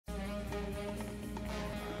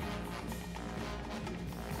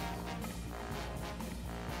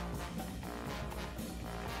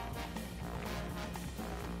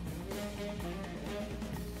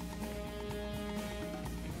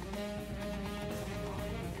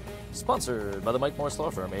Sponsored by the Mike Morse Law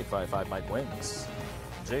Firm, 855 Mike Wings.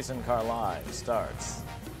 Jason Carr Live starts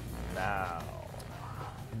now.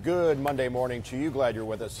 Good Monday morning to you. Glad you're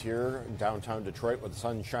with us here in downtown Detroit with the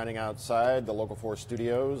sun shining outside the Local 4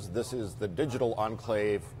 studios. This is the digital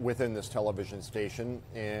enclave within this television station,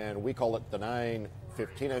 and we call it the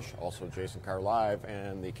 9:15-ish, also Jason Carr Live,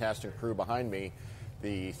 and the cast and crew behind me,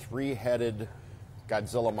 the three-headed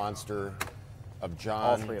Godzilla monster of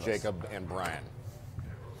John, Jacob, and Brian.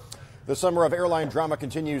 The summer of airline drama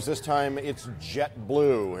continues. This time it's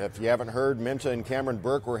JetBlue. If you haven't heard, Minta and Cameron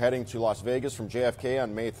Burke were heading to Las Vegas from JFK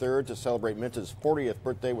on May 3rd to celebrate Minta's 40th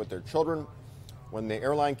birthday with their children when the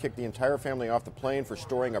airline kicked the entire family off the plane for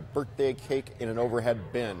storing a birthday cake in an overhead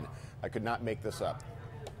bin. I could not make this up.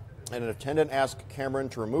 And an attendant asked Cameron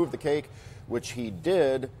to remove the cake, which he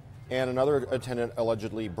did, and another attendant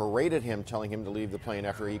allegedly berated him, telling him to leave the plane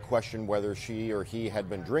after he questioned whether she or he had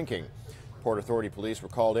been drinking. Port Authority police were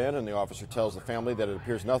called in, and the officer tells the family that it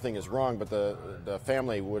appears nothing is wrong, but the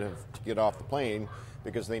family would have to get off the plane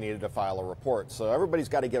because they needed to file a report. So everybody's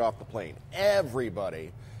got to get off the plane.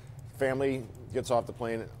 Everybody. Family gets off the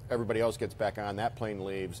plane. Everybody else gets back on. That plane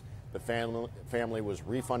leaves. The family was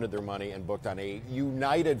refunded their money and booked on a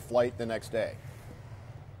United flight the next day.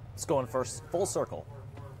 It's going first full circle.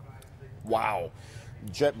 Wow.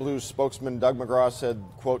 JetBlue spokesman Doug McGraw said,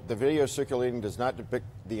 quote, "The video circulating does not depict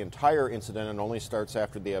the entire incident and only starts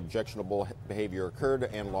after the objectionable behavior occurred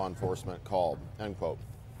and law enforcement called," unquote.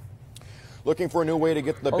 Looking for a new way to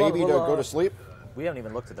get the baby to go to sleep? We haven't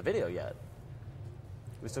even looked at the video yet.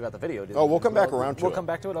 We still got the video. Oh, we'll come back around to it. We'll come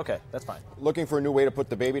back to it? Okay, that's fine. Looking for a new way to put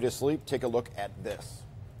the baby to sleep? Take a look at this.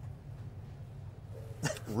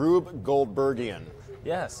 Rube Goldbergian.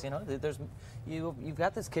 Yes, you've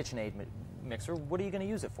got this KitchenAid mixer. What are you going to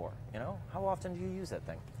use it for? How often do you use that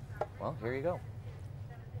thing? Well, here you go.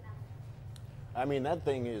 I mean, that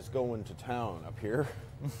thing is going to town up here.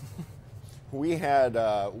 we had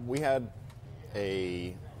a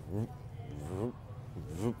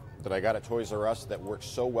that I got at Toys R Us that works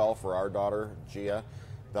so well for our daughter Gia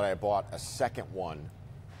that I bought a second one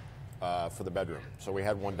for the bedroom. So we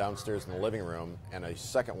had one downstairs in the living room and a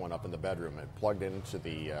second one up in the bedroom. It plugged into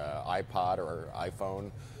the iPod or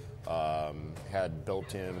iPhone, had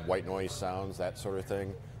built-in white noise sounds, that sort of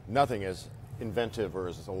thing. Nothing as inventive or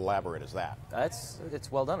as elaborate as that.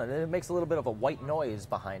 It's well done, and it makes a little bit of a white noise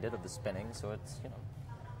behind it of the spinning, so it's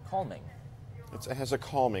calming. It has a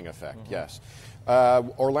calming effect, yes.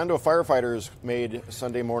 Orlando firefighters made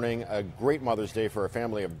Sunday morning a great Mother's Day for a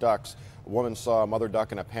family of ducks. A woman saw a mother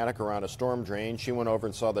duck in a panic around a storm drain. She went over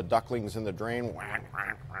and saw the ducklings in the drain.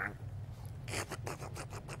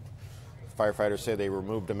 Firefighters say they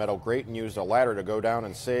removed a metal grate and used a ladder to go down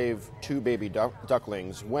and save two baby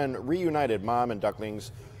ducklings. When reunited, mom and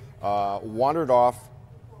ducklings wandered off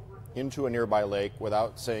into a nearby lake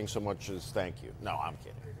without saying so much as thank you. No, I'm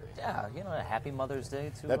kidding. Yeah, a happy Mother's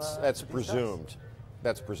Day to That's presumed. Ducks.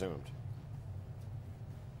 That's presumed.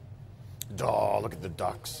 Oh, look at the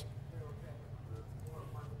ducks.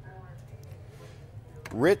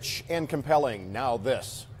 Rich and compelling. Now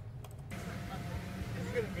this.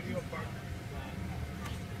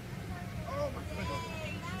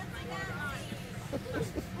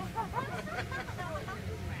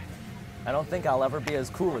 I don't think I'll ever be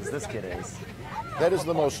as cool as this kid is. That is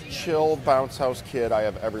the most chill bounce house kid I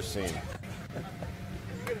have ever seen.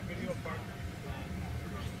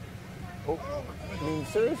 Oh, I mean,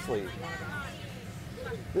 seriously.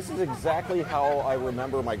 This is exactly how I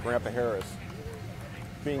remember my Grandpa Harris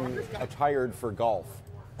being attired for golf.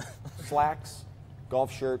 Slacks,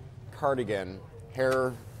 golf shirt, cardigan,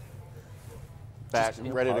 hair back,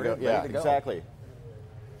 ready to go. Yeah, exactly.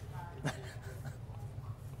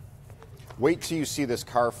 Wait till you see this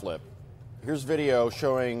car flip. Here's video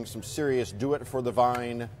showing some serious do it for the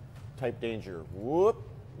vine type danger. Whoop.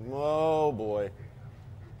 Oh boy.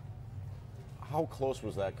 How close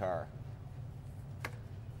was that car?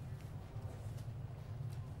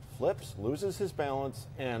 Flips, loses his balance,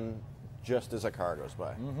 and just as a car goes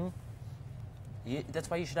by. Mm-hmm. That's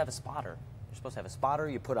why you should have a spotter. You're supposed to have a spotter.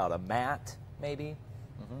 You put out a mat, maybe.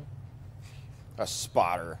 Mm-hmm. A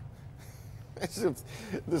spotter. This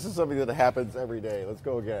is something that happens every day. Let's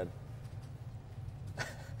go again.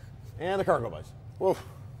 And the car goes by. Whoa.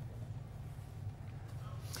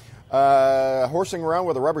 Horsing around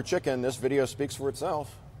with a rubber chicken. This video speaks for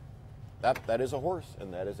itself. That is a horse,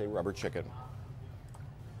 and that is a rubber chicken.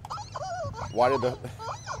 Why did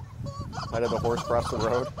the horse cross the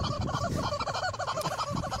road?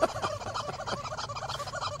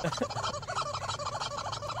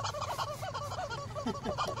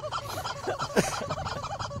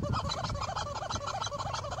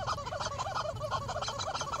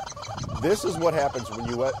 This is what happens when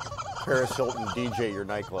you let Paris Hilton DJ your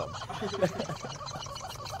nightclub.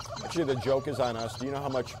 Actually, the joke is on us. Do you know how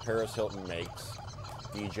much Paris Hilton makes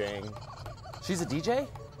DJing? She's a DJ?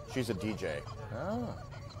 She's a DJ. Oh.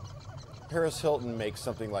 Paris Hilton makes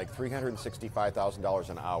something like $365,000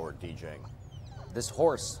 an hour DJing. This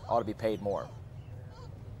horse ought to be paid more.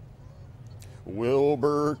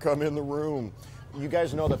 Wilbur, come in the room. You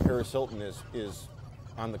guys know that Paris Hilton is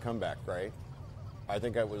on the comeback, right? I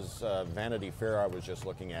think it was Vanity Fair I was just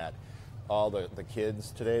looking at. All the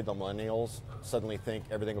kids today, the millennials, suddenly think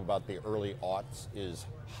everything about the early aughts is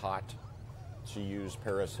hot, to use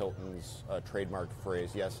Paris Hilton's trademarked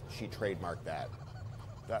phrase. Yes, she trademarked that.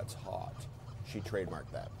 That's hot. She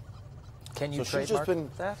trademarked that. Can you trademark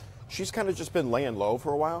that? She's kind of just been laying low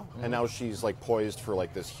for a while, and now she's like poised for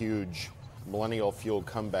like this huge millennial-fueled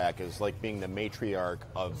comeback as like being the matriarch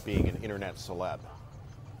of being an internet celeb.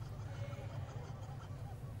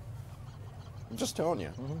 I'm just telling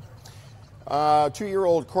you.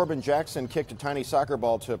 2-year-old Corbin Jackson kicked a tiny soccer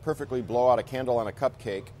ball to perfectly blow out a candle on a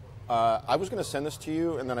cupcake. I was going to send this to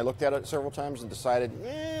you, and then I looked at it several times and decided,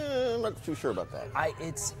 I'm not too sure about that.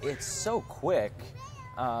 It's so quick,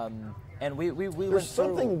 and we There's went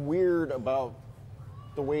something through. weird about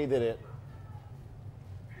the way that it.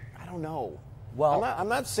 I don't know. Well, I'm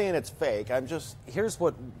not saying it's fake. I'm just. Here's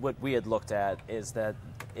what we had looked at is that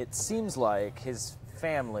it seems like his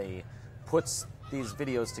family puts these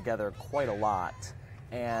videos together quite a lot,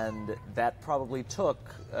 and that probably took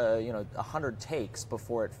 100 takes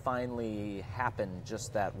before it finally happened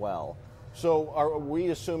just that well. So are we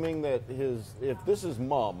assuming that if this is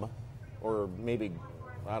mom, or maybe,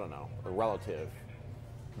 I don't know, a relative,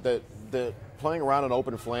 that playing around an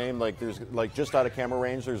open flame, like there's like just out of camera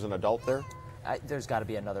range, there's an adult there? There's got to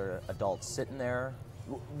be another adult sitting there.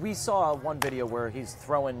 We saw one video where he's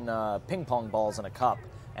throwing ping pong balls in a cup,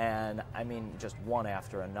 and I mean just one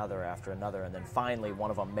after another, and then finally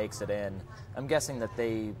one of them makes it in. I'm guessing that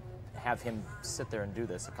they have him sit there and do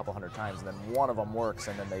this a couple hundred times, and then one of them works,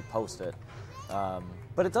 and then they post it.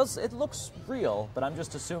 But it looks real, but I'm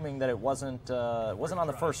just assuming that it wasn't on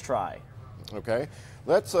the first try. Okay.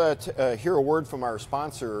 Let's hear a word from our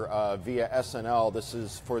sponsor via SNL. This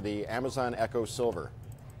is for the Amazon Echo Silver.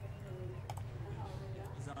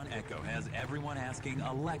 Amazon Echo has everyone asking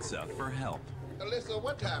Alexa for help. Alyssa,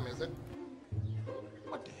 what time is it?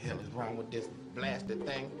 What the hell is wrong with this blasted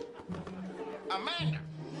thing? Amanda!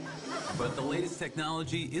 But the latest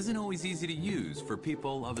technology isn't always easy to use for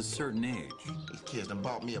people of a certain age. These kids done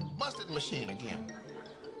bought me a busted machine again.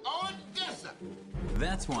 Odessa!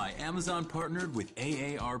 That's why Amazon partnered with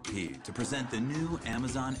AARP to present the new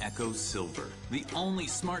Amazon Echo Silver, the only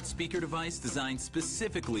smart speaker device designed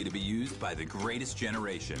specifically to be used by the greatest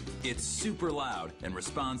generation. It's super loud and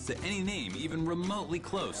responds to any name even remotely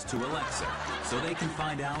close to Alexa, so they can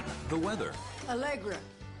find out the weather. Allegra,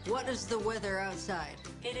 what is the weather outside?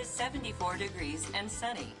 It is 74 degrees and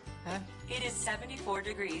sunny. Huh? It is 74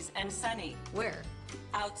 degrees and sunny. Where?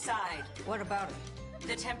 Outside. What about it?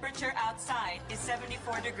 The temperature outside is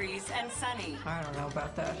 74 degrees and sunny. I don't know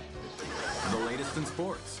about that. The latest in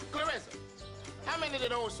sports. Clarissa, how many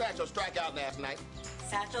did old Satchel strike out last night?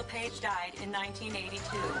 Satchel Paige died in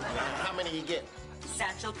 1982. How many he get?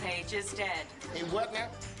 Satchel Paige is dead. He what now?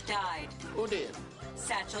 Died. Who did?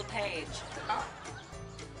 Satchel Paige. Oh.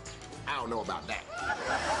 I don't know about that.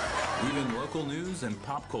 Even local news and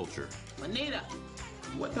pop culture. Anita,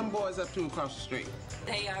 what them boys up to across the street?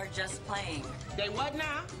 They are just playing. They what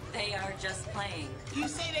now? They are just playing. You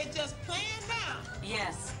say they just playing now?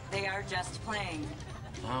 Yes, they are just playing.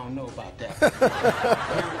 I don't know about that.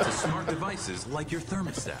 Compare it to smart devices like your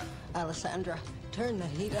thermostat. Alessandra, turn the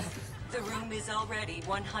heat up. The room is already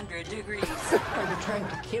 100 degrees. Are you trying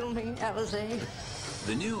to kill me, Alize?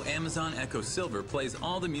 The new Amazon Echo Silver plays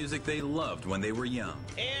all the music they loved when they were young.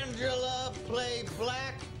 Angela played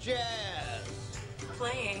black jazz.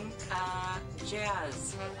 Playing,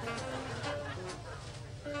 jazz.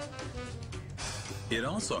 It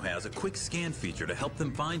also has a quick scan feature to help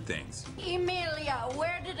them find things. Emilia,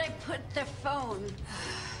 where did I put the phone?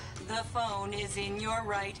 The phone is in your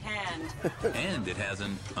right hand. And it has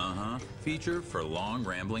an feature for long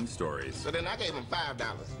rambling stories. So then I gave him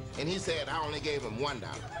 $5, and he said I only gave him $1.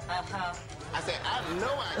 I said, I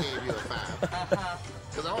know I gave you a 5.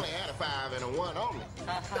 Because I only had a 5 and a 1 on me.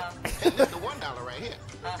 And this is the $1 right here.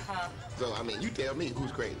 So, I mean, you tell me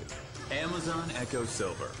who's crazy. Amazon Echo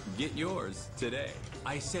Silver. Get yours today.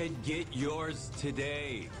 I said get yours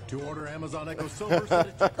today. To order Amazon Echo Silver, send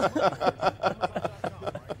it to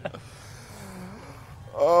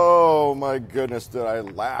Oh my goodness, did I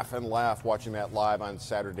laugh and laugh watching that live on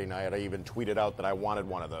Saturday night. I even tweeted out that I wanted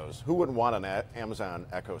one of those. Who wouldn't want an Amazon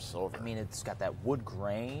Echo Silver? I mean, it's got that wood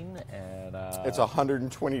grain and... It's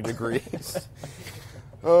 120 degrees.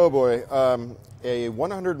 Oh boy. A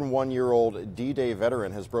 101-year-old D-Day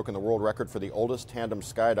veteran has broken the world record for the oldest tandem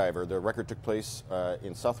skydiver. The record took place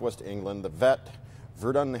in southwest England. The vet,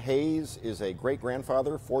 Verdun Hayes, is a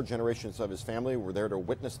great-grandfather. 4 generations of his family were there to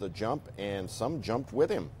witness the jump, and some jumped with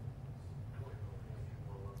him.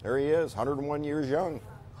 There he is, 101 years young.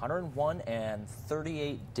 101 and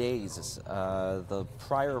 38 days. The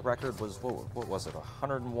prior record was, what was it,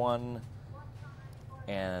 101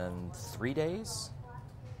 and 3 days?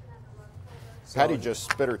 So Patty just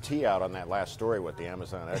spit her tea out on that last story with the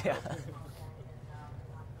Amazon Echo. Yeah.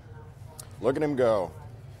 Look at him go.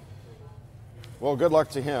 Well, good luck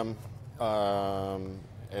to him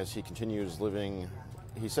as he continues living.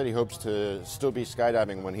 He said he hopes to still be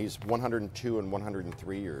skydiving when he's 102 and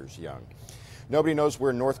 103 years young. Nobody knows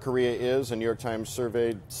where North Korea is. A New York Times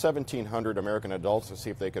surveyed 1,700 American adults to see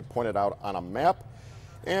if they could point it out on a map.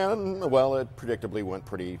 And, well, it predictably went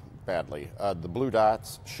pretty badly. The blue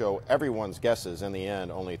dots show everyone's guesses. In the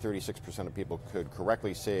end, only 36% of people could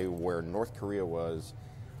correctly say where North Korea was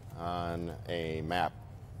on a map.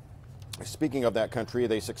 Speaking of that country,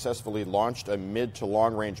 they successfully launched a mid to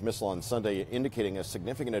long-range missile on Sunday, indicating a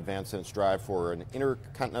significant advance in its drive for an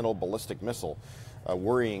intercontinental ballistic missile, a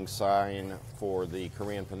worrying sign for the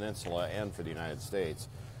Korean Peninsula and for the United States.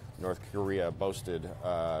 North Korea boasted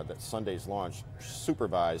that Sunday's launch,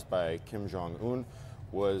 supervised by Kim Jong-un,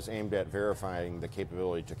 was aimed at verifying the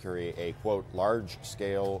capability to carry a, quote,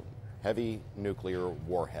 large-scale heavy nuclear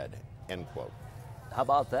warhead, end quote. How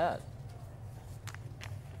about that?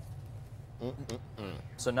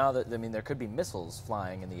 So now that, I mean, there could be missiles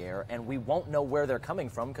flying in the air, and we won't know where they're coming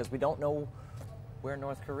from because we don't know where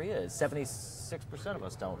North Korea is. 76% of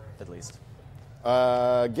us don't, at least.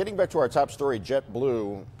 Getting back to our top story,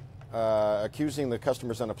 JetBlue accusing the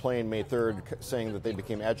customers on a plane May 3rd, saying that they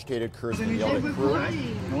became agitated, cursed, and yelled at crew.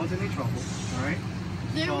 No one's in any trouble, all right?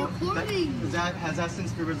 They're recording. Has that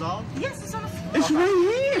since been resolved? Yes, it's on the floor. It's right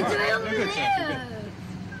here. It's over You're good, there.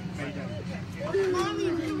 You're good. Mommy,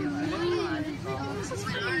 this is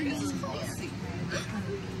fine. This is crazy.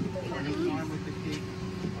 With the cake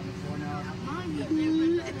on the floor now. Mommy,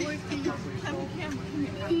 they're working. Have a camera.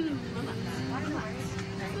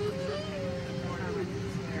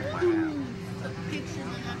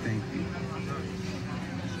 Thank you.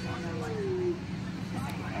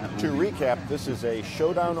 To recap, this is a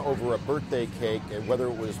showdown over a birthday cake, and whether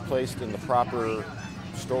it was placed in the proper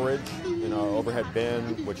storage, overhead bin,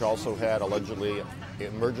 which also had allegedly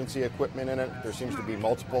emergency equipment in it. There seems to be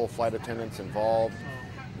multiple flight attendants involved.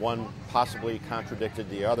 One possibly contradicted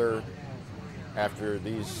the other after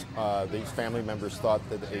these family members thought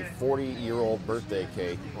that a 40-year-old birthday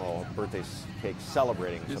cake,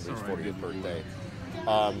 celebrating somebody's 40th birthday,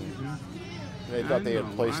 they thought they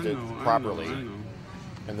had placed it properly.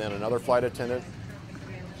 And then another flight attendant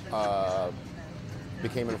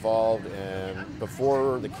became involved, and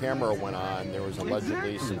before the camera went on, there was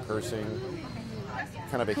allegedly some cursing,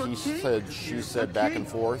 kind of a he said, she said back and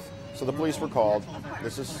forth. So the police were called.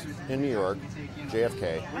 This is in New York,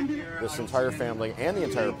 JFK. This entire family and the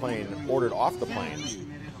entire plane ordered off the plane.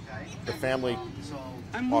 The family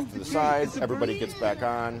off to the side, everybody gets back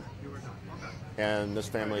on, and this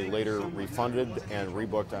family later refunded and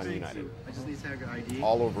rebooked on United. I just need to have your ID.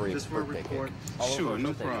 All over a just for a birthday report. cake. Sure,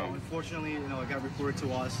 no problem. Unfortunately, it got reported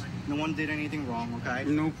to us. No one did anything wrong, okay?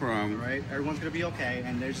 No problem. All right? Everyone's going to be okay,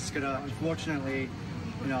 and they're just going to, unfortunately,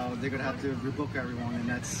 they're going to have to rebook everyone, and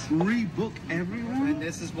that's... Rebook everyone? And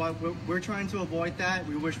this is what we're trying to avoid that.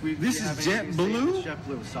 We wish we... This is JetBlue? It's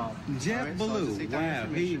JetBlue, so... JetBlue. Wow,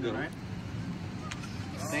 here you go. Right?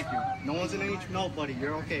 Thank you. No one's in any... No, buddy,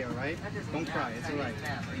 you're okay, all right? Don't cry. It's all right.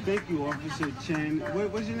 Thank you, Officer Chen.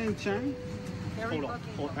 What's your name, Chen? Hold on.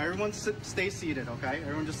 Everyone stay seated, okay?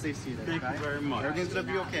 Everyone just stay seated, Thank okay? you very much. Everything's going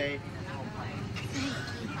to be okay.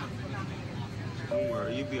 Don't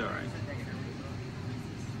worry, you'll be all right.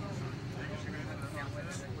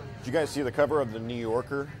 Did you guys see the cover of the New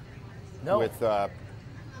Yorker? No. With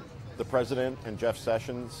the president and Jeff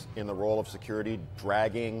Sessions in the role of security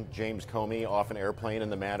dragging James Comey off an airplane in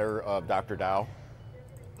the matter of Dr. Dow?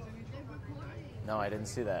 No, I didn't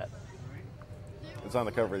see that. It's on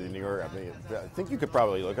the cover of the New Yorker. I mean, I think you could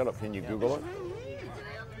probably look it up. Can you Google it?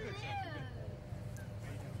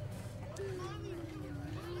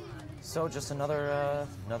 So just another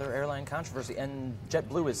airline controversy, and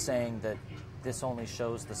JetBlue is saying that this only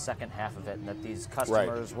shows the second half of it, and that these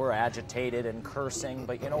customers were agitated and cursing.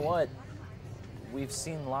 But you know what? we've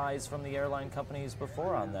seen lies from the airline companies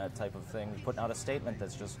before on that type of thing, putting out a statement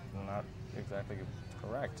that's just not exactly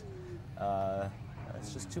correct.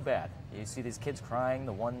 It's just too bad. You see these kids crying,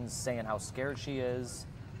 the one's saying how scared she is.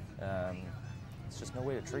 It's just no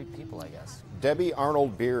way to treat people, I guess. Debbie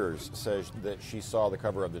Arnold Beers says that she saw the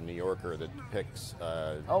cover of The New Yorker that depicts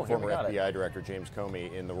former FBI Director James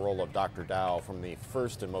Comey in the role of Dr. Dow from the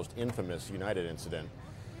first and most infamous United incident.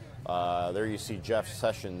 There you see Jeff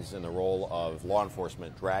Sessions in the role of law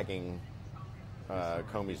enforcement dragging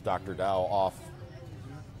Comey's Dr. Dow off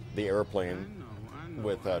the airplane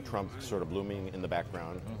with Trump sort of looming in the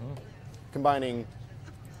background, combining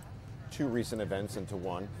two recent events into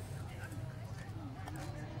one.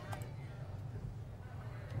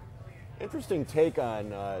 Interesting take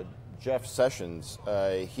on Jeff Sessions.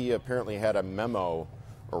 He apparently had a memo,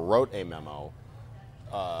 or wrote a memo,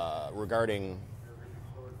 regarding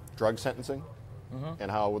drug sentencing and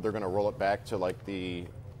how they're going to roll it back to like the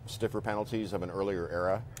stiffer penalties of an earlier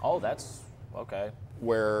era. Oh, that's okay.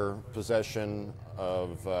 Where possession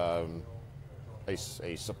of a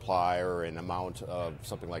supply or an amount of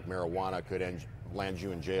something like marijuana could land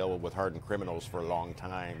you in jail with hardened criminals for a long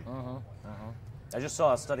time. I just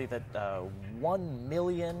saw a study that 1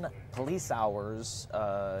 million police hours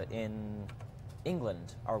in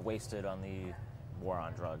England are wasted on the war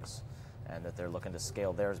on drugs, and that they're looking to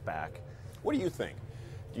scale theirs back. What do you think?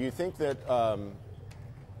 Do you think that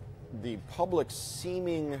the public's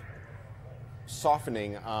seeming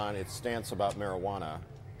softening on its stance about marijuana,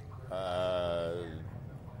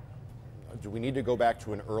 do we need to go back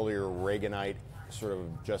to an earlier Reaganite sort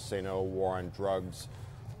of just say no, war on drugs,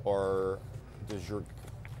 or does your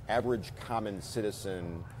average common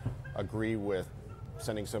citizen agree with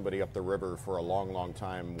sending somebody up the river for a long, long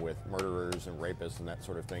time with murderers and rapists and that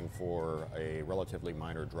sort of thing for a relatively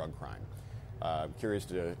minor drug crime? I'm curious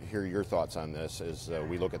to hear your thoughts on this as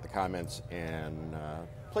we look at the comments and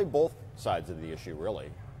play both sides of the issue, really.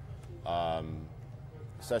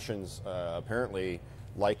 Sessions apparently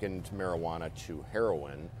likened marijuana to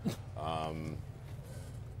heroin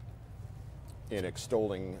in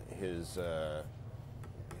extolling his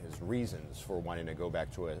reasons for wanting to go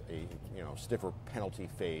back to a stiffer penalty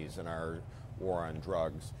phase in our war on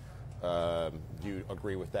drugs. Do you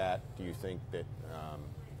agree with that? Do you think that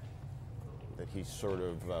that he's sort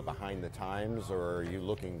of behind the times, or are you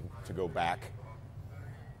looking to go back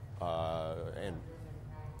and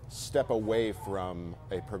step away from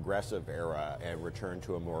a progressive era and return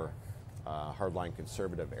to a more hardline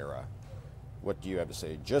conservative era? What do you have to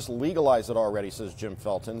say? Just legalize it already, says Jim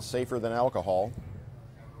Felton. Safer than alcohol.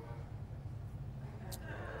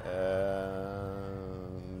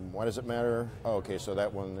 Why does it matter? Oh, okay, so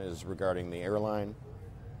that one is regarding the airline.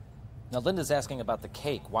 Now, Linda's asking about the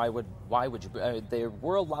cake. Why would you? They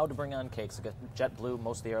were allowed to bring on cakes. JetBlue,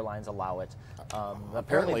 most of the airlines allow it.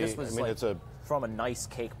 Apparently, this was it's from a nice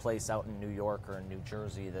cake place out in New York or in New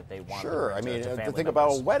Jersey that they wanted. Sure, to bring to family think members.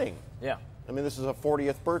 about a wedding. Yeah. I mean, this is a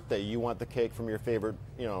 40th birthday. You want the cake from your favorite,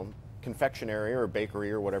 confectionery or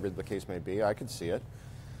bakery or whatever the case may be. I could see it.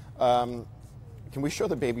 Can we show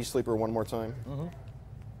the baby sleeper one more time?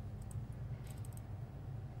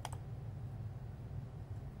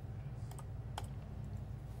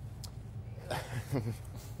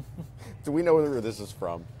 Do we know where this is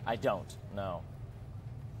from? I don't. No.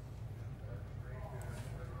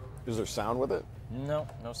 Is there sound with it? No,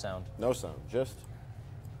 no sound. No sound. Just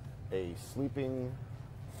a sleeping.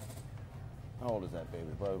 How old is that baby?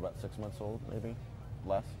 Probably about 6 months old, maybe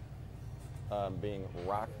less. Being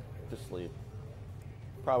rocked to sleep.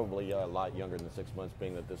 Probably a lot younger than 6 months,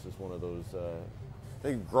 being that this is one of those.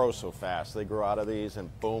 They grow so fast. They grow out of these, and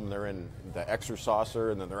boom, they're in the exercisor,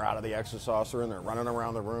 and then they're out of the exercisor, and they're running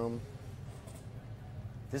around the room.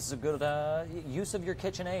 This is a good use of your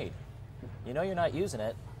KitchenAid. You know you're not using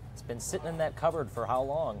it. It's been sitting in that cupboard for how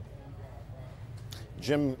long?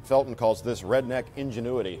 Jim Felton calls this redneck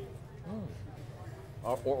ingenuity.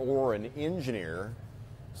 Or an engineer,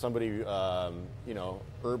 somebody,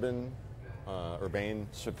 urbane,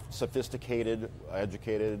 sophisticated,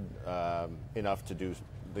 educated, enough to do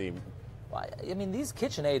the... I mean, these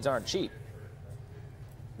KitchenAids aren't cheap.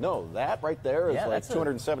 No, that right there is like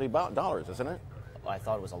 $270, isn't it? I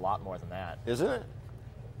thought it was a lot more than that. Isn't it?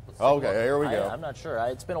 Okay, here we go. I'm not sure.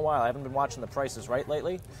 It's been a while. I haven't been watching the prices right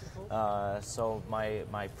lately. So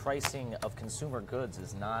my pricing of consumer goods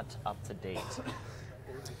is not up to date.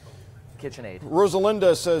 KitchenAid.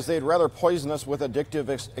 Rosalinda says they'd rather poison us with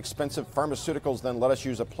addictive, expensive pharmaceuticals than let us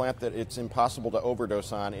use a plant that it's impossible to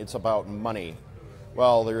overdose on. It's about money.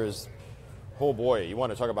 Well, there's, oh boy, you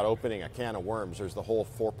want to talk about opening a can of worms. There's the whole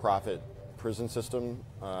for-profit prison system,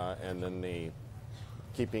 and then the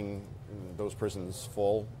keeping those prisons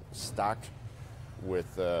full, stocked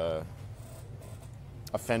with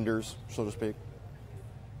offenders, so to speak.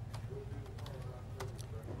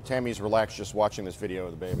 Tammy's relaxed just watching this video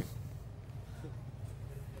of the baby.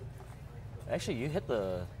 Actually, you hit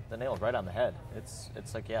the nail right on the head. It's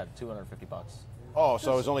like, yeah, $250. Oh,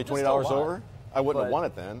 so it's only $20 over? I wouldn't have won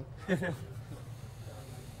it then.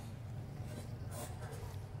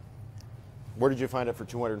 Where did you find it for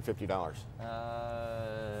 $250?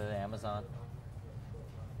 Amazon.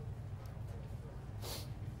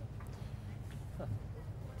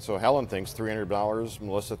 So Helen thinks $300.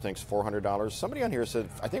 Melissa thinks $400. Somebody on here said,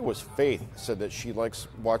 I think it was Faith, said that she likes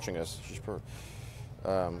watching us. She's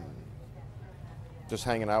just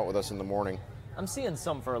hanging out with us in the morning. I'm seeing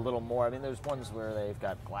some for a little more. I mean, there's ones where they've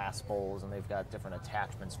got glass bowls and they've got different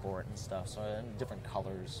attachments for it and stuff, so and different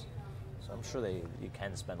colors. So I'm sure you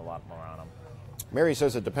can spend a lot more on them. Mary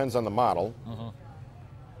says it depends on the model.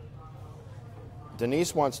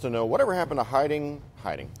 Denise wants to know, whatever happened to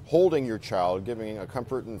holding your child, giving a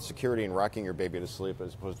comfort and security and rocking your baby to sleep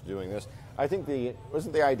as opposed to doing this? I think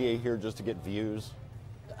wasn't the idea here just to get views?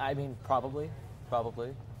 I mean, probably.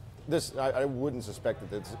 This, I wouldn't suspect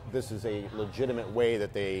that this is a legitimate way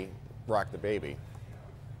that they rock the baby.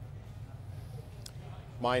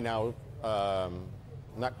 Mine now,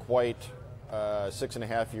 not quite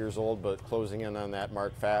 6.5 years old, but closing in on that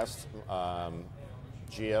mark fast.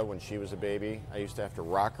 Gia, when she was a baby, I used to have to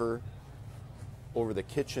rock her over the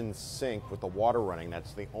kitchen sink with the water running.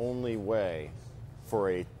 That's the only way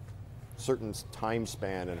for a certain time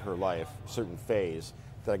span in her life, certain phase,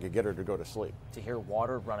 that I could get her to go to sleep. To hear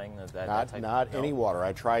water running, not any water.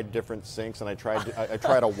 I tried different sinks, and I tried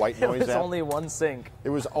a white noise. It was only one sink. It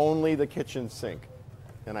was only the kitchen sink,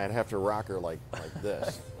 and I'd have to rock her like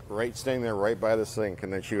this, right, staying there right by the sink,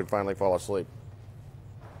 and then she would finally fall asleep.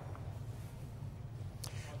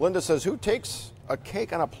 Linda says, who takes a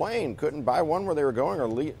cake on a plane? Couldn't buy one where they were going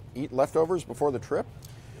or eat leftovers before the trip?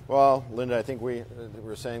 Well, Linda, I think we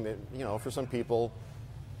were saying that, for some people,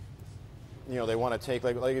 they want to take,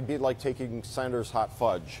 like it'd be like taking Sanders hot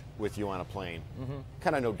fudge with you on a plane.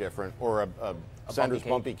 Kind of no different. Or a Sanders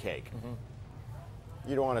bumpy cake.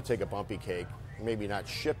 You don't want to take a bumpy cake, maybe not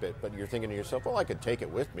ship it, but you're thinking to yourself, well, I could take it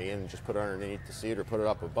with me and just put it underneath the seat or put it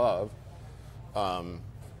up above.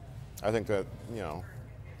 I think that,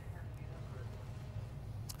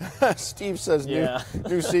 Steve says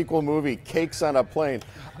new sequel movie, Cakes on a Plane.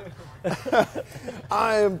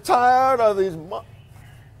 I am tired of these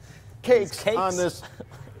cakes on this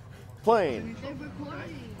plane.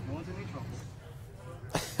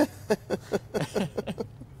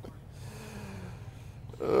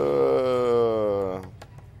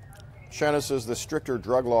 Shanna says the stricter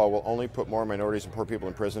drug law will only put more minorities and poor people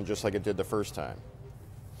in prison, just like it did the first time.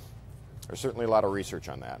 There's certainly a lot of research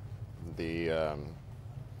on that. The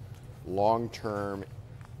long-term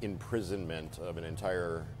imprisonment of an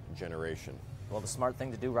entire generation. Well, the smart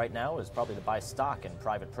thing to do right now is probably to buy stock in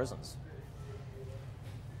private prisons.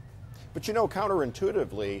 But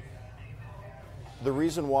counterintuitively, the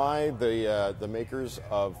reason why the makers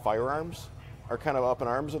of firearms are kind of up in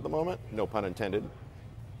arms at the moment, no pun intended,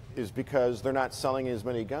 is because they're not selling as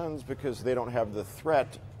many guns because they don't have the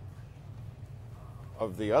threat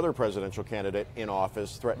of the other presidential candidate in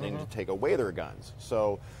office threatening to take away their guns.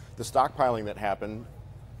 So the stockpiling that happened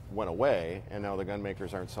went away, and now the gun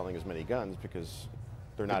makers aren't selling as many guns because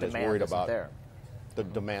they're not as worried about there. The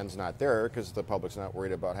demand's not there because the public's not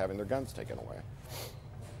worried about having their guns taken away.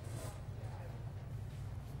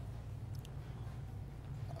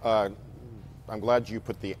 I'm glad you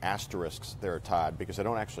put the asterisks there, Todd, because I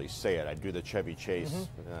don't actually say it. I do the Chevy Chase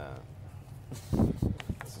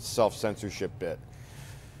self-censorship bit.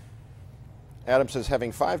 Adam says,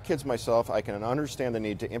 having 5 kids myself, I can understand the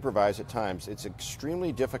need to improvise at times. It's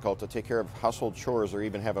extremely difficult to take care of household chores or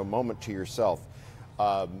even have a moment to yourself.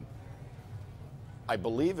 I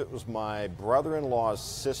believe it was my brother-in-law's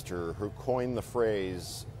sister who coined the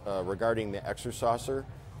phrase regarding the exerciser,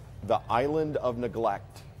 the island of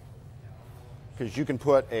neglect. Because you can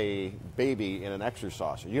put a baby in an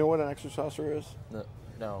exerciser. You know what an exerciser is?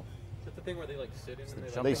 No. Is that the thing where they sit in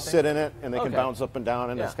it? They sit in it and they can bounce up and down,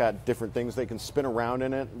 and it's got different things. They can spin around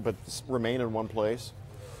in it but remain in one place.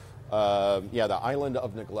 The island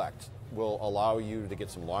of neglect will allow you to get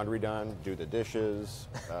some laundry done, do the dishes.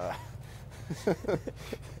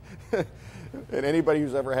 And anybody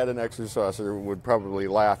who's ever had an exerciser would probably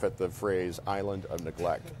laugh at the phrase island of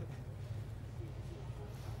neglect.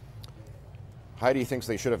 Heidi thinks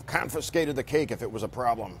they should have confiscated the cake if it was a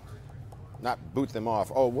problem, not boot them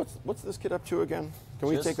off. Oh, what's this kid up to again? Can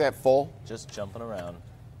we take that full? Just jumping around.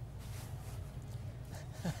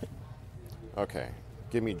 Okay,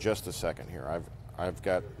 give me just a second here. I've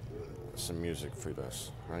got some music for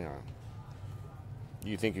this. Hang on.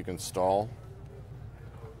 You think you can stall?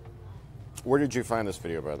 Where did you find this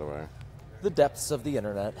video, by the way? The depths of the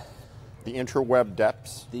internet. The interweb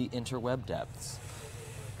depths? The interweb depths.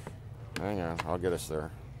 Hang on, I'll get us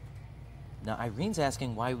there. Now, Irene's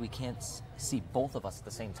asking why we can't see both of us at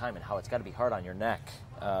the same time and how it's got to be hard on your neck.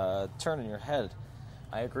 Turning your head.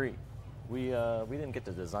 I agree. We didn't get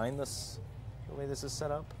to design this the way this is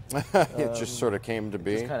set up. It just sort of came to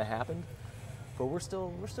be. It just kind of happened. But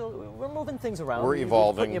we're moving things around. We're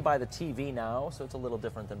evolving. We're putting you by the TV now, so it's a little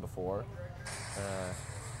different than before.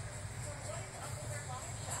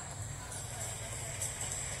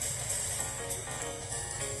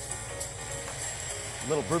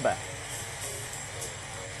 Little brewback.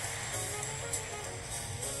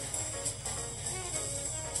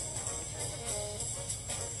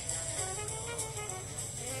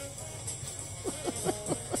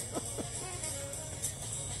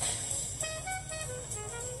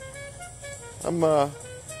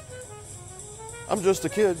 I'm just a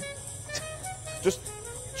kid. Just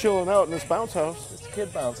chilling out in this bounce house. Just a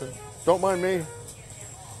kid bouncing. Don't mind me.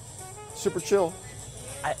 Super chill.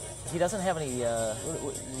 He doesn't have any,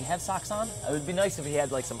 does he have socks on? It would be nice if he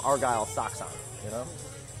had like some Argyle socks on, you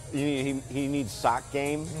know? He needs sock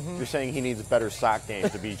game? Mm-hmm. You're saying he needs better sock game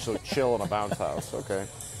to be so chill in a bounce house. Okay.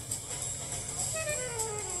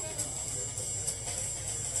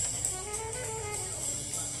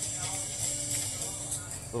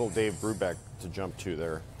 Little Dave Brubeck to jump to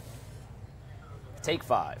there. Take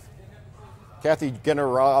 5. Kathy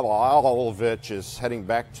Generalovich is heading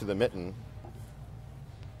back to the mitten.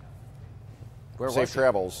 Where was Safe she?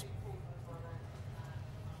 travels.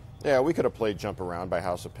 Yeah, we could have played Jump Around by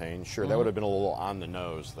House of Pain. Sure, that would have been a little on the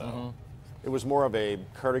nose, though. It was more of a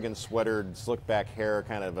cardigan sweatered, slick back hair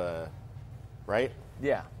kind of a, right?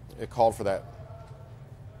 Yeah. It called for that.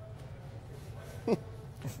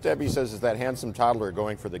 Debbie says, is that handsome toddler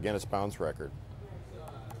going for the Guinness Bounce record?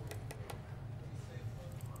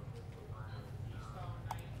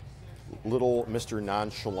 Little Mr.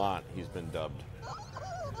 Nonchalant, he's been dubbed.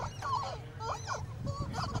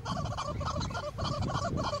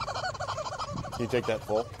 Can you take that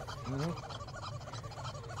full? Mm-hmm.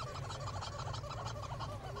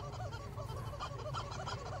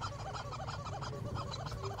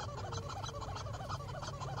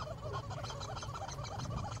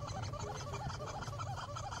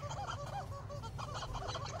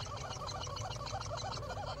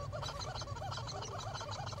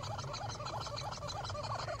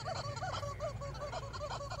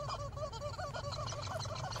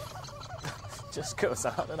 Just goes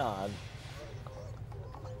on and on.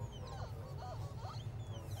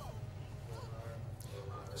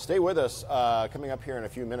 Stay with us. Coming up here in a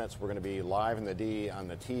few minutes, we're going to be live in the D on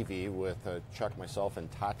the TV with Chuck, myself, and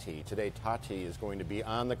Tati. Today, Tati is going to be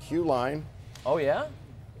on the queue line. Oh, yeah?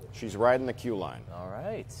 She's riding the queue line. All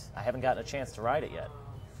right. I haven't gotten a chance to ride it yet.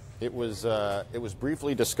 It was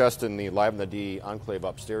briefly discussed in the Live in the D enclave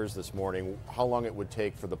upstairs this morning how long it would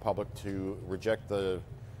take for the public to reject the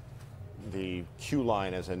queue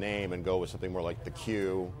line as a name and go with something more like the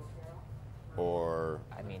queue. Or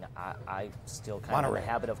I mean, I still kind of in the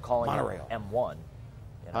habit of calling it M1.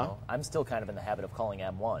 You know, Huh? I'm still kind of in the habit of calling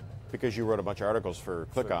M1. Because you wrote a bunch of articles for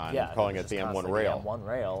Click On, Yeah, calling was it the just M1 constantly rail. The M1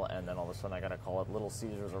 rail, and then all of a sudden I got to call it Little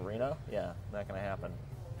Caesars Arena. Yeah, not going to happen.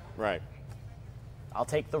 Right. I'll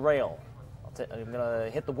take the rail. I'm going to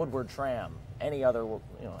hit the Woodward tram. Any other,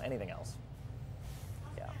 anything else.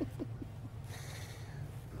 Yeah.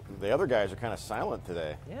 The other guys are kind of silent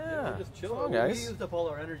today. Yeah. We're just chilling. Well, We guys. used up all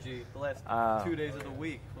our energy the last 2 days of the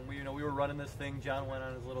week when we were running this thing. John went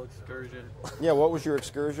on his little excursion. Yeah, what was your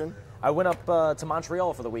excursion? I went up to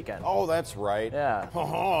Montreal for the weekend. Oh, that's right. Yeah.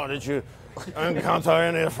 Oh, did you encounter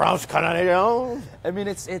any French Canadians? I mean,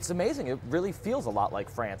 it's amazing. It really feels a lot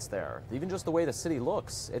like France there. Even just the way the city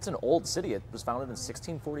looks. It's an old city. It was founded in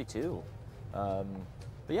 1642. But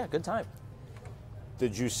yeah, good time.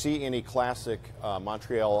 Did you see any classic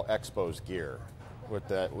Montreal Expos gear with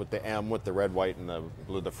the M, with the red, white, and the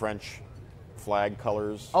blue, the French flag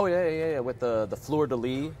colors? Oh yeah, with the fleur de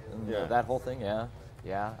lis and Yeah. that whole thing. Yeah.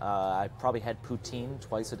 I probably had poutine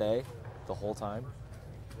twice a day, the whole time.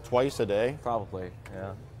 Twice a day? Probably.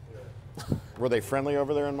 Yeah. Were they friendly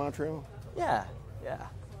over there in Montreal? Yeah.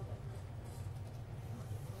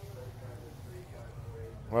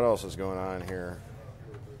 What else is going on here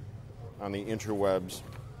on the interwebs?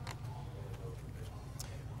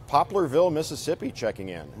 Poplarville, Mississippi checking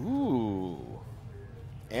in. Ooh.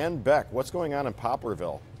 Ann Beck, what's going on in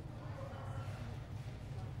Poplarville?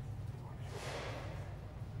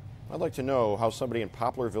 I'd like to know how somebody in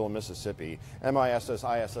Poplarville, Mississippi,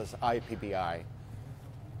 MISSISSIPPI,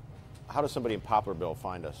 how does somebody in Poplarville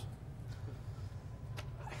find us?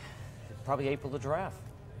 Probably April the Giraffe.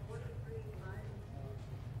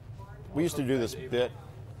 We used to do this bit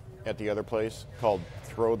at the other place called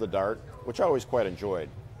Throw the Dart, which I always quite enjoyed.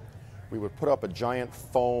 We would put up a giant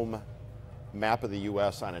foam map of the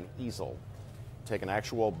U.S. on an easel, take an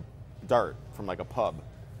actual dart from like a pub.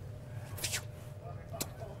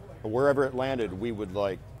 Wherever it landed, we would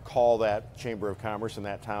like call that Chamber of Commerce in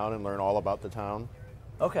that town and learn all about the town.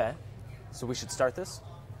 Okay. So we should start this?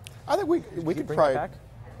 I think we could bring try, it back?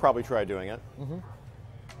 probably try doing it. Mm-hmm.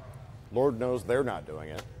 Lord knows they're not doing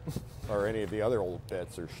it, or any of the other old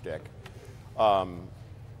bits or shtick.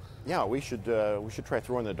 Yeah, we should try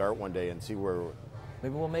throwing the dart one day and see where.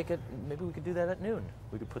 Maybe we'll make it. Maybe we could do that at noon.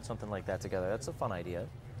 We could put something like that together. That's a fun idea.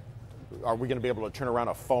 Are we going to be able to turn around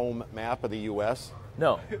a foam map of the U.S.?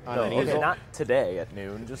 No, easel? not today at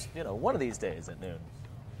noon. Just one of these days at noon.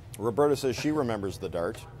 Roberta says she remembers the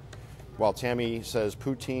dart, while Tammy says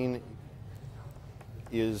poutine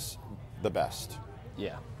is the best.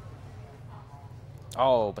 Yeah.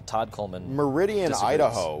 Oh, but Todd Coleman. Meridian, disagrees.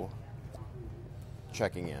 Idaho,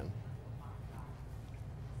 checking in.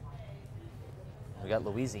 We got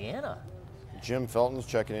Louisiana. Jim Felton's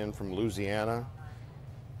checking in from Louisiana.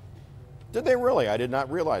 Did they really? I did not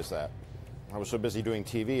realize that. I was so busy doing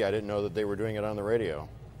TV, I didn't know that they were doing it on the radio,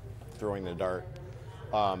 throwing the dart.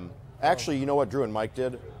 Actually, you know what Drew and Mike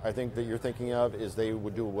did? I think that you're thinking of is they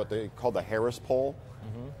would do what they call the Harris poll,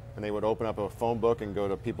 and they would open up a phone book and go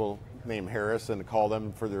to people named Harris and call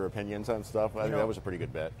them for their opinions on stuff. I think that was a pretty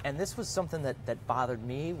good bet. And this was something that bothered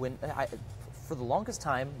me when for the longest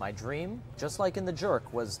time, my dream, just like in The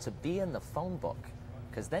Jerk, was to be in the phone book,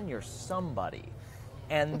 because then you're somebody.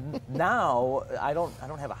 And now I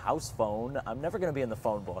don't have a house phone. I'm never going to be in the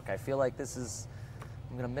phone book. I feel like I'm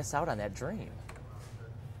going to miss out on that dream.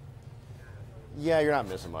 Yeah, you're not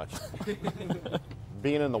missing much.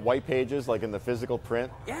 Being in the white pages, like in the physical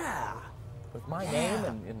print. Yeah, with my name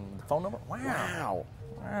and the phone number. Wow.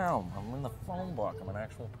 I'm in the phone book. I'm an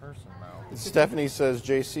actual person now. Stephanie says,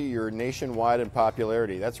 JC, you're nationwide in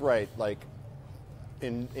popularity. That's right. Like,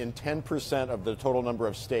 in 10% of the total number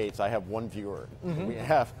of states, I have one viewer. Mm-hmm. We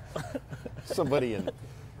have somebody in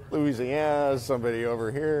Louisiana, somebody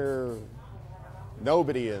over here,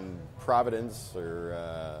 nobody in Providence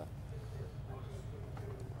or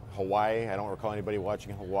Hawaii. I don't recall anybody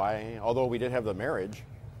watching Hawaii, although we did have the marriage.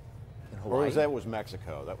 In Hawaii? Or was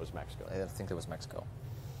Mexico? That was Mexico. I think that was Mexico.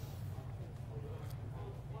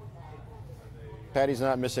 Patty's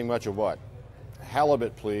not missing much of what?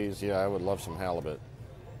 Halibut, please. Yeah, I would love some halibut.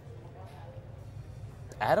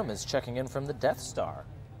 Adam is checking in from the Death Star.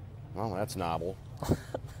 Well, that's novel.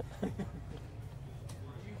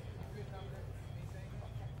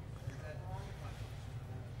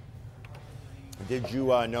 Did you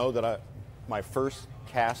know that my first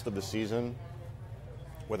cast of the season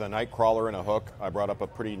with a night crawler and a hook, I brought up a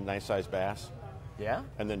pretty nice sized bass? Yeah?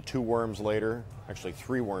 And then 2 worms later, actually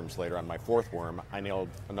 3 worms later, on my 4th worm, I nailed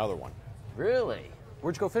another one. Really?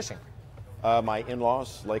 Where'd you go fishing? My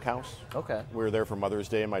in-laws' lake house. Okay. We were there for Mother's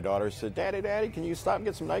Day, and my daughter said, Daddy, can you stop and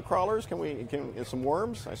get some night crawlers? Can we get some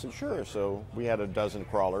worms? I said, sure. So we had a dozen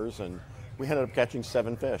crawlers, and we ended up catching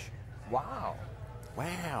 7 fish. Wow.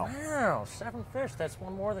 Wow. 7 fish. That's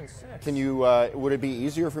one more than 6. Can you, would it be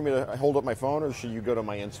easier for me to hold up my phone, or should you go to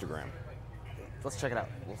my Instagram? Let's check it out.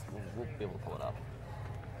 We'll be able to pull it up.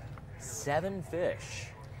 7 fish.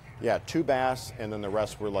 Yeah, 2 bass, and then the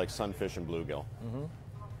rest were like sunfish and bluegill. Mm-hmm.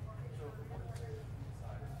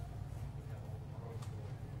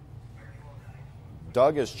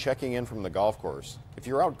 Doug is checking in from the golf course. If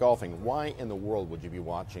you're out golfing, why in the world would you be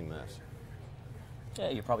watching this?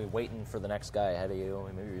 Yeah, you're probably waiting for the next guy ahead of you.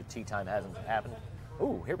 Maybe your tee time hasn't happened.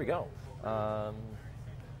 Ooh, here we go.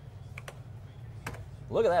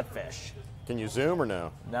 Look at that fish. Can you zoom or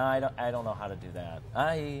no? No, I don't know how to do that.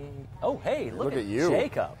 Oh, hey, look at you.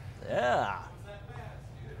 Jacob. Yeah.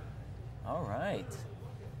 All right.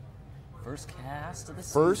 First cast of the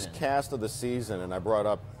season. First cast of the season, and I brought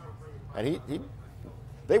up, and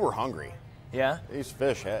they were hungry. Yeah? These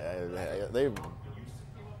fish,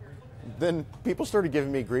 then people started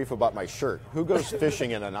giving me grief about my shirt. Who goes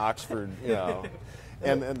fishing in an Oxford,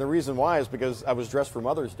 And the reason why is because I was dressed for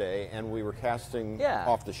Mother's Day, and we were casting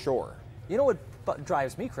off the shore. You know what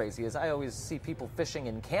drives me crazy is I always see people fishing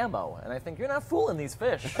in camo, and I think, you're not fooling these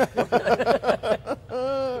fish.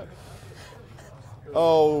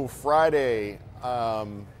 Oh, Friday, a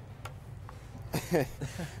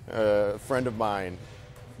friend of mine,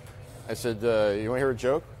 I said, you want to hear a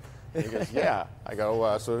joke? He goes, yeah. I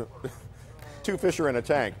go, so 2 fish are in a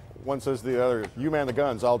tank. One says to the other, you man the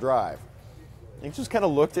guns, I'll drive. And he just kind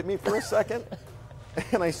of looked at me for a second.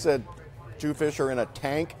 And I said, 2 fish are in a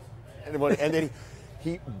tank? And then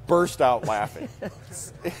he burst out laughing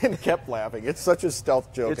and kept laughing. It's such a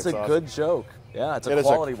stealth joke. It's a awesome. good joke. Yeah, it's a It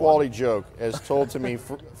quality is a quality one. joke, as told to me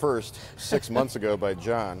first 6 months ago by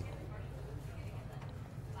John.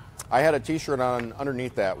 I had a T-shirt on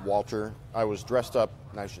underneath that, Walter. I was dressed up.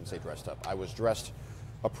 I shouldn't say dressed up. I was dressed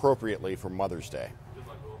appropriately for Mother's Day.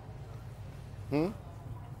 I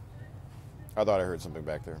thought I heard something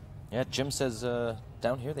back there. Yeah, Jim says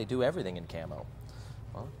down here they do everything in camo.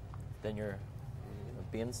 Well, then you're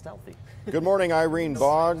being stealthy. Good morning, Irene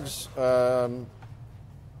Boggs.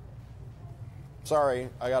 Sorry,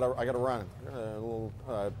 I gotta run. A little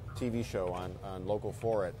TV show on Local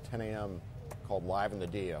 4 at 10 a.m. called Live in the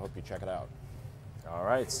D. I hope you check it out. All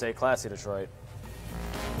right, stay classy, Detroit.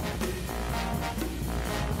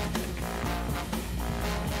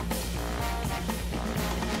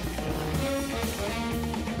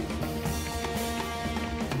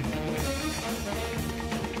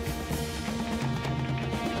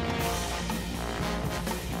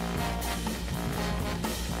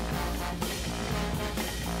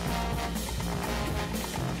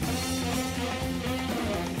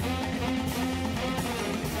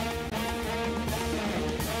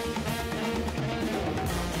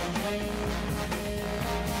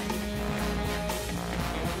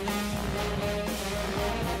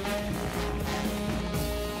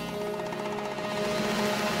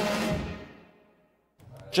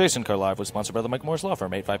 Jason Carr Live was sponsored by the Mike Morris Law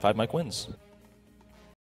Firm. 855 Mike wins.